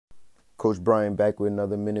Coach Brian back with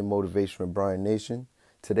another minute motivation from Brian Nation.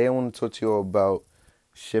 Today I want to talk to you all about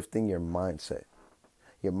shifting your mindset.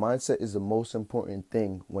 Your mindset is the most important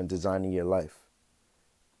thing when designing your life.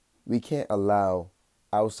 We can't allow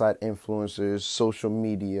outside influencers, social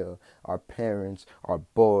media, our parents, our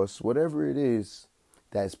boss, whatever it is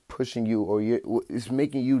that's pushing you or it's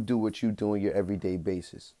making you do what you do on your everyday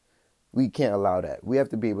basis. We can't allow that. We have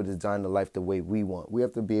to be able to design the life the way we want. We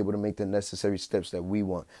have to be able to make the necessary steps that we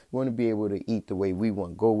want. We want to be able to eat the way we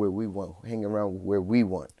want, go where we want, hang around where we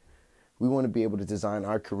want. We want to be able to design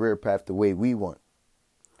our career path the way we want.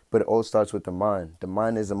 But it all starts with the mind. The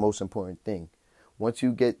mind is the most important thing. Once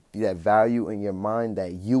you get that value in your mind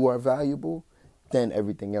that you are valuable, then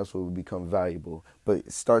everything else will become valuable. But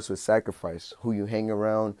it starts with sacrifice. Who you hang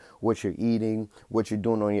around, what you're eating, what you're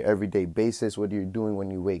doing on your everyday basis, what you're doing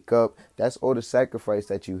when you wake up. That's all the sacrifice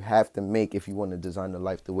that you have to make if you want to design the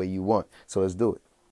life the way you want. So let's do it.